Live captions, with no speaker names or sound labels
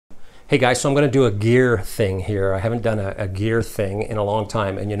Hey guys, so I'm going to do a gear thing here. I haven't done a gear thing in a long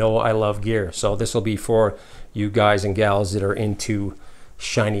time, and you know I love gear. So this will be for you guys and gals that are into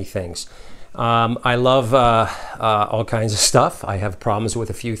shiny things. I love all kinds of stuff. I have problems with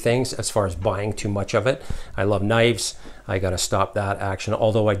a few things as far as buying too much of it. I love knives. I got to stop that action,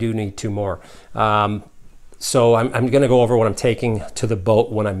 although I do need 2 more. So I'm going to go over what I'm taking to the boat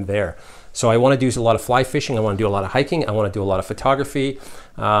when I'm there. So I want to do a lot of fly fishing. I want to do a lot of hiking. I want to do a lot of photography,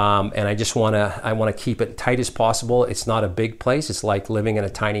 and I want to keep it tight as possible. It's not a big place. It's like living in a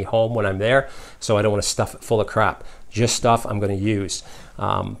tiny home when I'm there. So I don't want to stuff it full of crap. Just stuff I'm going to use.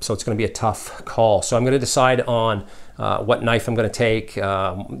 So it's going to be a tough call. So I'm going to decide on what knife I'm going to take.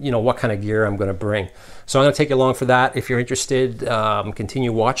 What kind of gear I'm going to bring. So I'm going to take you along for that. If you're interested,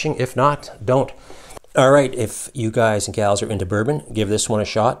 continue watching. If not, don't. All right, if you guys and gals are into bourbon, give this one a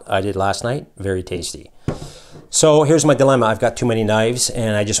shot. I did last night, very tasty. So here's my dilemma. I've got too many knives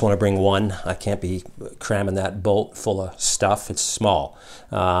and I just want to bring one. I can't be cramming that boat full of stuff. It's small.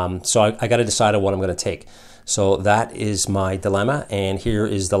 So I got to decide on what I'm going to take. So that is my dilemma, and here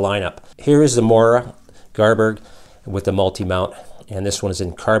is the lineup. Here is the Mora Garberg with the multi-mount, and this one is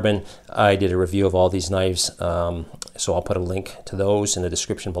in carbon. I did a review of all these knives, so I'll put a link to those in the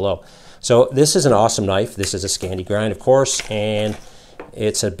description below. So this is an awesome knife. This is a Scandi grind, of course, and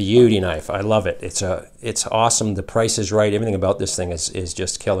it's a beauty knife. I love it. It's awesome. The price is right. Everything about this thing is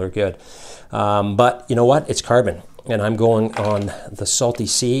just killer good. But you know what? It's carbon, and I'm going on the salty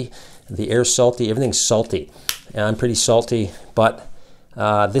sea. The air's salty. Everything's salty. And I'm pretty salty, but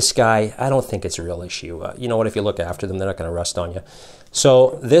this guy, I don't think it's a real issue. You know what? If you look after them, they're not going to rust on you.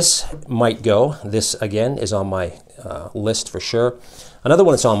 So this might go. This, again, is on my list for sure. Another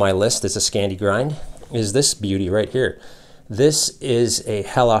one that's on my list that's a Scandi grind is this beauty right here. This is a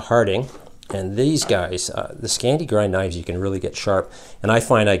Hella Harding, and these guys, the Scandi grind knives, you can really get sharp, and I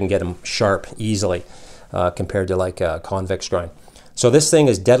find I can get them sharp easily compared to like a convex grind. So this thing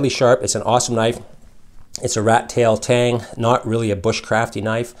is deadly sharp. It's an awesome knife. It's a rat tail tang, not really a bushcrafty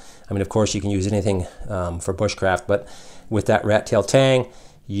knife. I mean, of course, you can use anything for bushcraft, but with that rat tail tang,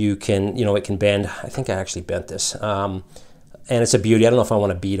 you can, it can bend. I think I actually bent this. And it's a beauty. I don't know if I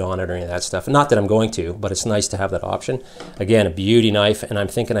want to bead on it or any of that stuff. Not that I'm going to, but it's nice to have that option. Again, a beauty knife, and I'm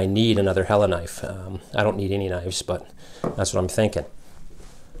thinking I need another Hella knife. I don't need any knives, but that's what I'm thinking.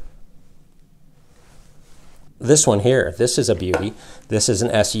 This one here, this is a beauty. This is an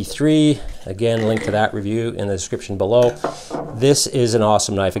SE3. Again, link to that review in the description below. This is an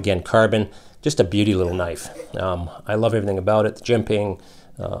awesome knife. Again, carbon, just a beauty little knife. I love everything about it. The jimping,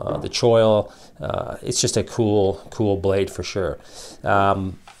 the choil. It's just a cool blade for sure.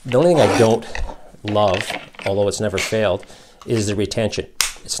 The only thing I don't love, although it's never failed, is the retention.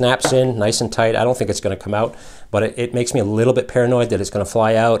 It snaps in nice and tight. I don't think it's going to come out, but it makes me a little bit paranoid that it's going to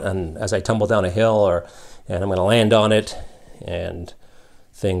fly out, and as I tumble down a hill and I'm going to land on it, and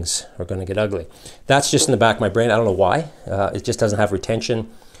things are going to get ugly. That's just in the back of my brain. I don't know why. It just doesn't have retention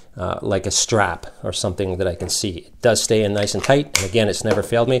like a strap or something that I can see. It does stay in nice and tight, and again, it's never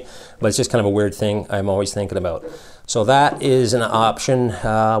failed me, but it's just kind of a weird thing I'm always thinking about. So that is an option.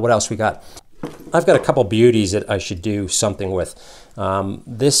 What else we got? I've got a couple beauties that I should do something with.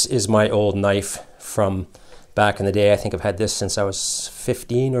 This is my old knife from back in the day. I think I've had this since I was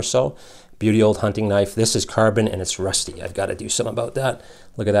 15 or so. Beauty old hunting knife. This is carbon and it's rusty. I've got to do something about that.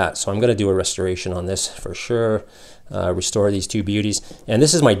 Look at that. So I'm going to do a restoration on this for sure. Restore these 2 beauties. And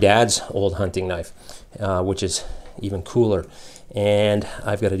this is my dad's old hunting knife, which is even cooler. And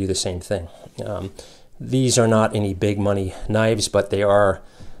I've got to do the same thing. These are not any big money knives, but they are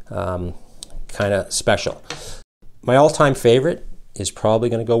kind of special. My all-time favorite is probably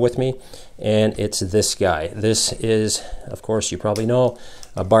going to go with me, and it's this guy. This is, of course, you probably know,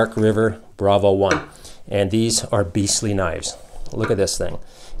 a Bark River Bravo 1, and these are beastly knives. Look at this thing.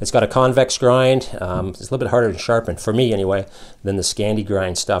 It's got a convex grind. It's a little bit harder to sharpen, for me anyway, than the Scandi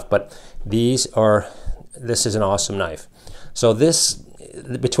grind stuff, but this is an awesome knife. So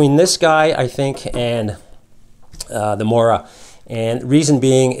between this guy, I think, and the Mora, and reason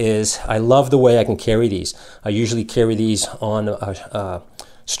being is I love the way I can carry these. I usually carry these on a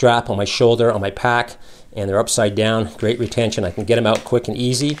strap on my shoulder, on my pack, and they're upside down. Great retention. I can get them out quick and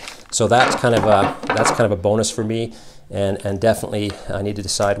easy. So that's kind of a bonus for me, and definitely I need to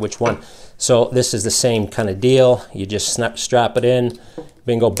decide which one. So this is the same kind of deal. You just strap it in,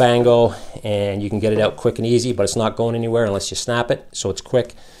 bingo bango, and you can get it out quick and easy, but it's not going anywhere unless you snap it, so it's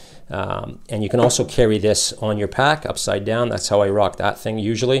quick. And you can also carry this on your pack upside down. That's how I rock that thing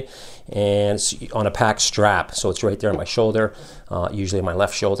usually. And it's on a pack strap, so it's right there on my shoulder, usually my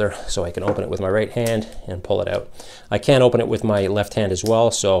left shoulder, so I can open it with my right hand and pull it out. I can open it with my left hand as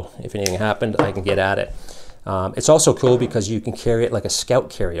well, so if anything happened, I can get at it. It's also cool because you can carry it like a scout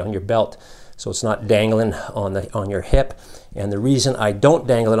carry on your belt, so it's not dangling on your hip. And the reason I don't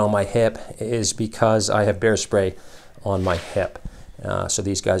dangle it on my hip is because I have bear spray on my hip. So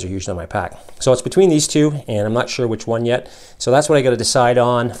these guys are usually on my pack. So it's between these two, and I'm not sure which one yet. So that's what I got to decide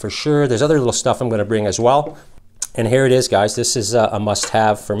on for sure. There's other little stuff I'm going to bring as well. And here it is, guys. This is a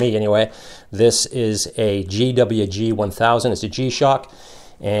must-have for me anyway. This is a GWG 1000. It's a G-Shock.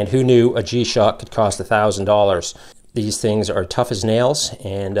 And who knew a G-Shock could cost $1,000? These things are tough as nails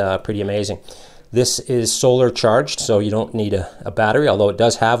and pretty amazing. This is solar charged, so you don't need a battery, although it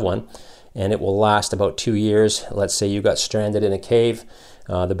does have one. And it will last about 2 years. Let's say you got stranded in a cave,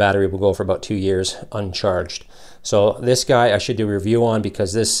 the battery will go for about 2 years uncharged. So this guy I should do a review on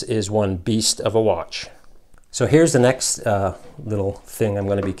because this is one beast of a watch. So here's the next little thing I'm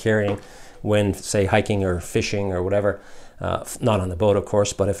going to be carrying when, say, hiking or fishing or whatever. Not on the boat, of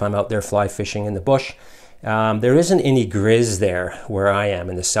course, but if I'm out there fly fishing in the bush. There isn't any grizz there where I am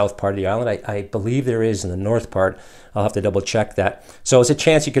in the south part of the island. I believe there is in the north part. I'll have to double check that. So it's a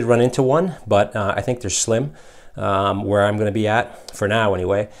chance you could run into one, but I think they're slim where I'm going to be at, for now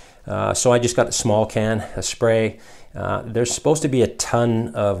anyway. So I just got a small can, a spray. There's supposed to be a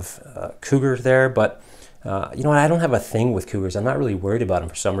ton of cougar there, but you know what? I don't have a thing with cougars. I'm not really worried about them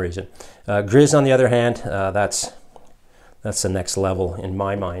for some reason. Grizz, on the other hand, that's the next level in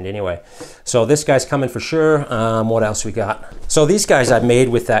my mind anyway. So this guy's coming for sure. What else we got? So these guys I made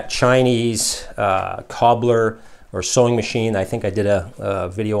with that Chinese cobbler or sewing machine. I think I did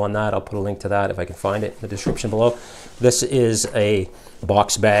a video on that. I'll put a link to that if I can find it in the description below. This is a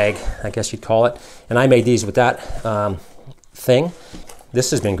box bag, I guess you'd call it. And I made these with that thing.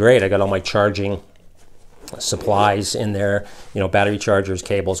 This has been great. I got all my charging supplies in there, you know, battery chargers,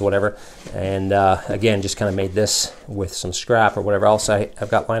 cables, whatever. And again, just kind of made this with some scrap or whatever else I've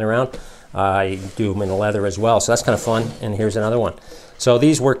got lying around. I do them in leather as well, so that's kind of fun. And here's another one. So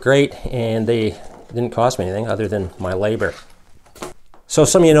these work great, and they didn't cost me anything other than my labor. So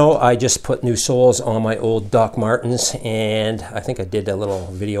some of you know I just put new soles on my old Doc Martens, and I think I did a little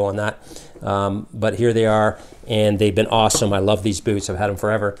video on that. But here they are, and they've been awesome. I love these boots. I've had them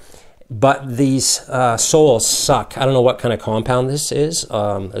forever. But these soles suck. I don't know what kind of compound this is,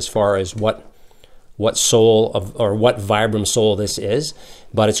 as far as what sole or what Vibram sole this is.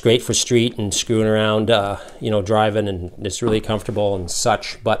 But it's great for street and screwing around, you know, driving, and it's really comfortable and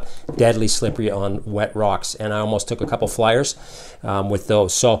such. But deadly slippery on wet rocks. And I almost took a couple flyers with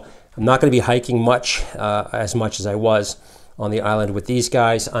those. So I'm not going to be hiking much as I was on the island with these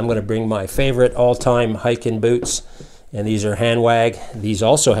guys. I'm going to bring my favorite all-time hiking boots. And these are hand wag. These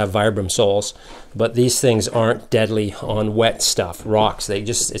also have Vibram soles, but these things aren't deadly on wet stuff, rocks.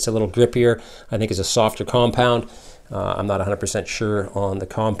 It's a little grippier. I think it's a softer compound. I'm not 100% sure on the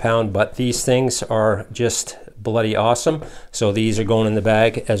compound, but these things are just bloody awesome. So these are going in the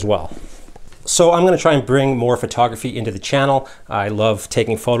bag as well. So I'm going to try and bring more photography into the channel. I love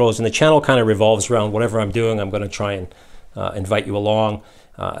taking photos, and the channel kind of revolves around whatever I'm doing. I'm going to try and invite you along.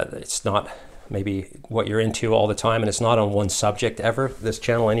 It's not maybe what you're into all the time, and it's not on one subject ever, this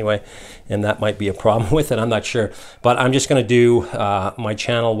channel anyway, and that might be a problem with it. I'm not sure, but I'm just going to do my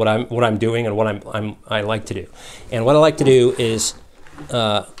channel, what I'm doing, and what I like to do. And what I like to do is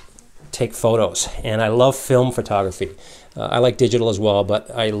take photos, and I love film photography. I like digital as well, but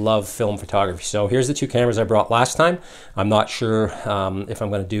I love film photography. So here's the two cameras I brought last time. I'm not sure if I'm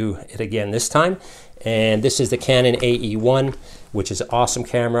going to do it again this time. And this is the Canon AE1, which is an awesome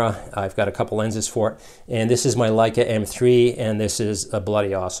camera. I've got a couple lenses for it. And this is my Leica M3, and this is a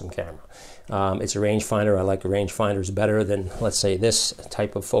bloody awesome camera. It's a rangefinder. I like rangefinders better than, let's say, this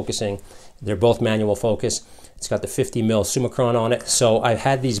type of focusing. They're both manual focus. It's got the 50mm Summicron on it. So I've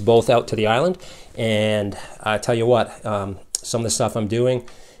had these both out to the island, and I tell you what, some of the stuff I'm doing,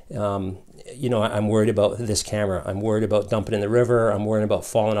 you know, I'm worried about this camera. I'm worried about dumping in the river. I'm worried about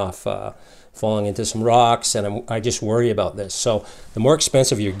falling into some rocks, and I just worry about this. So the more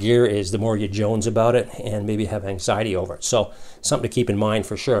expensive your gear is, the more you jones about it and maybe have anxiety over it. So something to keep in mind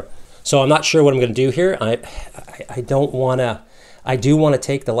for sure. So I'm not sure what I'm going to do here. I don't want to. I do want to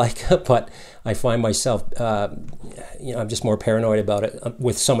take the Leica, but I find myself, you know, I'm just more paranoid about it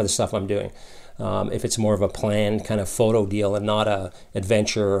with some of the stuff I'm doing. If it's more of a planned kind of photo deal and not a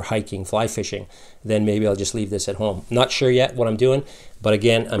adventure or hiking, fly fishing, then maybe I'll just leave this at home. Not sure yet what I'm doing, but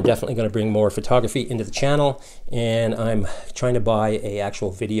again, I'm definitely going to bring more photography into the channel, and I'm trying to buy a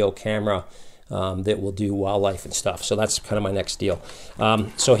actual video camera that will do wildlife and stuff. So that's kind of my next deal.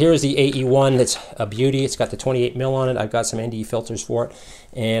 So here's the AE1. It's a beauty. It's got the 28 mil on it. I've got some ND filters for it,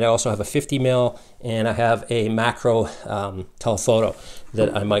 and I also have a 50 mil, and I have a macro telephoto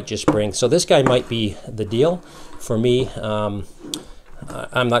that I might just bring. So this guy might be the deal for me.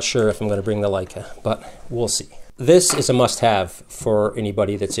 I'm not sure if I'm going to bring the Leica, but we'll see. This is a must-have for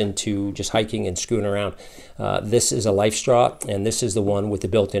anybody that's into just hiking and screwing around. This is a LifeStraw, and this is the one with the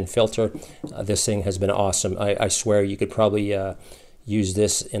built-in filter. This thing has been awesome. I swear you could probably use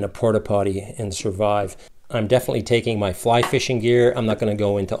this in a porta potty and survive. I'm definitely taking my fly fishing gear. I'm not going to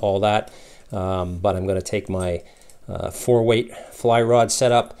go into all that, but I'm going to take my 4-weight fly rod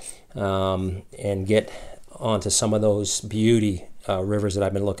setup and get onto some of those beauty rivers that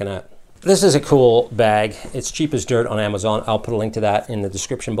I've been looking at. This is a cool bag. It's cheap as dirt on Amazon. I'll put a link to that in the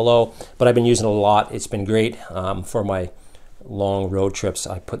description below, but I've been using it a lot. It's been great for my long road trips.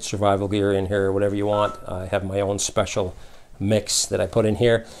 I put survival gear in here, whatever you want. I have my own special mix that I put in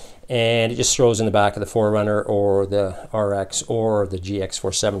here, and it just throws in the back of the 4Runner or the RX or the GX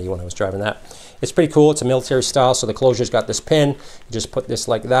 470 when I was driving that. It's pretty cool. It's a military style, so the closure's got this pin. You just put this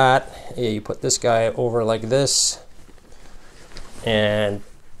like that. You put this guy over like this, and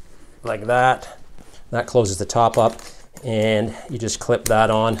like that. That closes the top up, and you just clip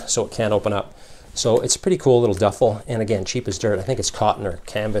that on so it can't open up. So it's a pretty cool little duffel, and again, cheap as dirt. I think it's cotton or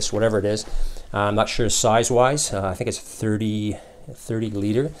canvas, whatever it is. I'm not sure size-wise. I think it's 30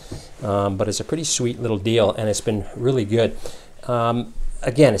 liter, but it's a pretty sweet little deal, and it's been really good.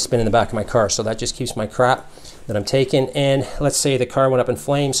 Again, it's been in the back of my car, so that just keeps my crap that I'm taking. And let's say the car went up in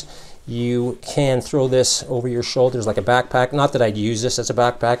flames, you can throw this over your shoulders like a backpack. Not that I'd use this as a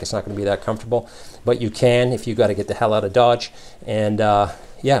backpack, it's not going to be that comfortable, but you can if you got to get the hell out of Dodge. And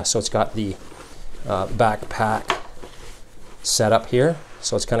yeah, so it's got the backpack setup here,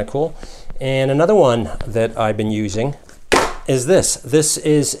 so it's kind of cool. And another one that I've been using is this. This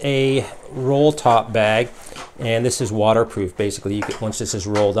is a roll top bag, and this is waterproof. Basically, you can, once this is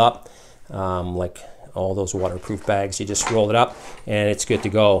rolled up, like all those waterproof bags, you just roll it up and it's good to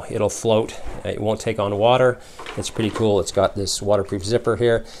go. It'll float. It won't take on water. It's pretty cool. It's got this waterproof zipper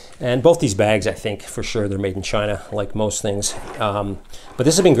here, and both these bags, I think for sure they're made in China, like most things. But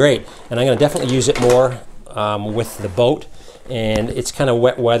this has been great, and I'm going to definitely use it more with the boat. And it's kind of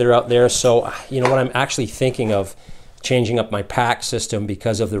wet weather out there, so you know what, I'm actually thinking of changing up my pack system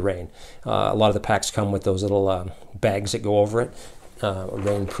because of the rain. A lot of the packs come with those little bags that go over it.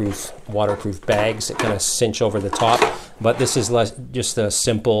 Rainproof, waterproof bags that kind of cinch over the top, but this is just a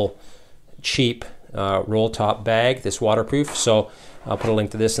simple, cheap roll top bag that's waterproof. So I'll put a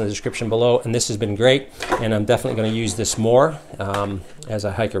link to this in the description below, and this has been great, and I'm definitely going to use this more as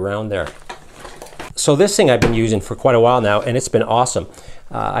I hike around there. So this thing I've been using for quite a while now, and it's been awesome.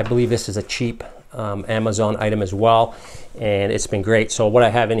 I believe this is a cheap Amazon item as well, and it's been great. So what I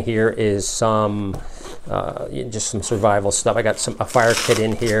have in here is some just some survival stuff. I got a fire kit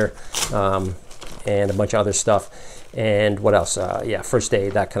in here, and a bunch of other stuff, and what else, yeah, first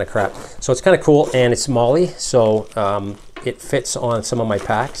aid, that kind of crap. So it's kind of cool, and it's MOLLE, so it fits on some of my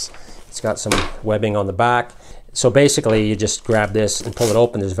packs. It's got some webbing on the back. So basically you just grab this and pull it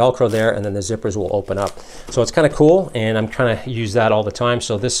open. There's Velcro there, and then the zippers will open up. So it's kind of cool, and I'm trying to use that all the time.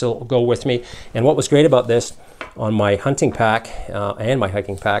 So this will go with me. And what was great about this on my hunting pack and my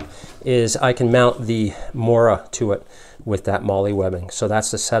hiking pack is I can mount the Mora to it with that MOLLE webbing. So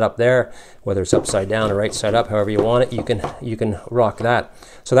that's the setup there, whether it's upside down or right side up, however you want it, you can rock that.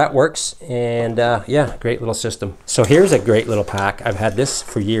 So that works, and yeah, great little system. So here's a great little pack. I've had this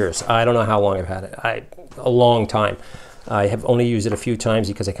for years. I don't know how long I've had it. A long time. I have only used it a few times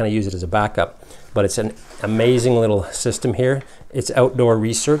because I kind of use it as a backup, but it's an amazing little system here. It's outdoor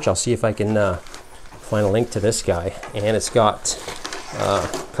research. I'll see if I can find a link to this guy, and it's got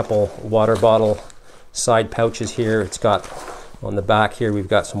a couple water bottle side pouches here. It's got on the back here, we've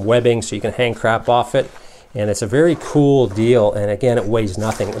got some webbing so you can hang crap off it, and it's a very cool deal. And again, it weighs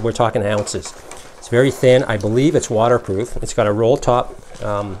nothing. We're talking ounces. It's very thin. I believe it's waterproof. It's got a roll top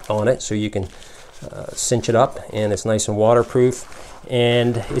on it, so you can cinch it up, and it's nice and waterproof,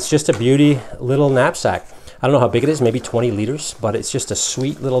 and it's just a beauty little knapsack. I don't know how big it is, maybe 20 liters, but it's just a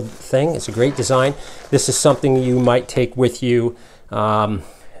sweet little thing. It's a great design. This is something you might take with you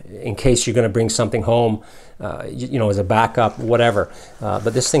in case you're going to bring something home, you know, as a backup, whatever.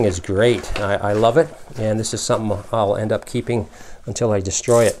 But this thing is great. I love it, and this is something I'll end up keeping until I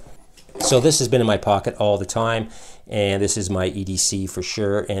destroy it. So this has been in my pocket all the time, and this is my EDC for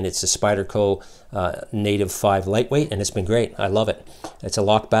sure, and it's a Spyderco Native 5 lightweight, and it's been great. I love it. It's a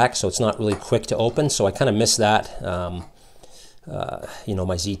lock back, so it's not really quick to open, so I kind of miss that. You know,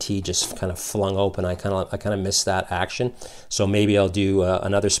 my ZT just kind of flung open. I kind of miss that action. So maybe I'll do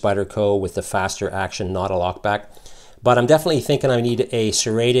another Spyderco with the faster action, not a lock back. But I'm definitely thinking I need a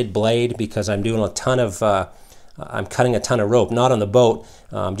serrated blade because I'm doing a ton of I'm cutting a ton of rope, not on the boat,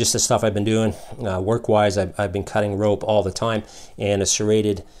 just the stuff I've been doing work-wise. I've been cutting rope all the time, and a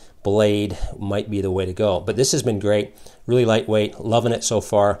serrated blade might be the way to go. But this has been great, really lightweight, loving it so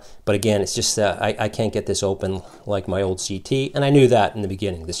far. But again, it's just I can't get this open like my old CT, and I knew that in the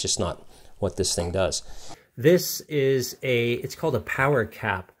beginning. That's just not what this thing does. This is it's called a power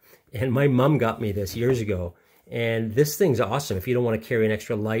cap, and my mom got me this years ago. And this thing's awesome. If you don't want to carry an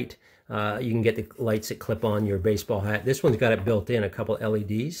extra light, you can get the lights that clip on your baseball hat. This one's got it built in, a couple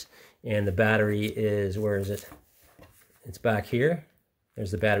LEDs, and the battery is, where is it? It's back here.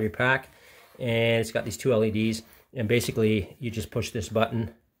 There's the battery pack, and it's got these two LEDs, and basically you just push this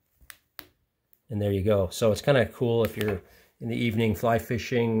button, and there you go. So it's kind of cool if you're in the evening fly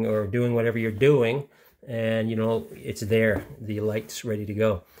fishing or doing whatever you're doing, and you know, it's there, the light's ready to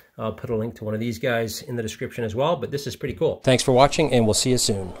go. I'll put a link to one of these guys in the description as well, but this is pretty cool. Thanks for watching, and we'll see you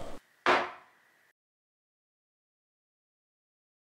soon.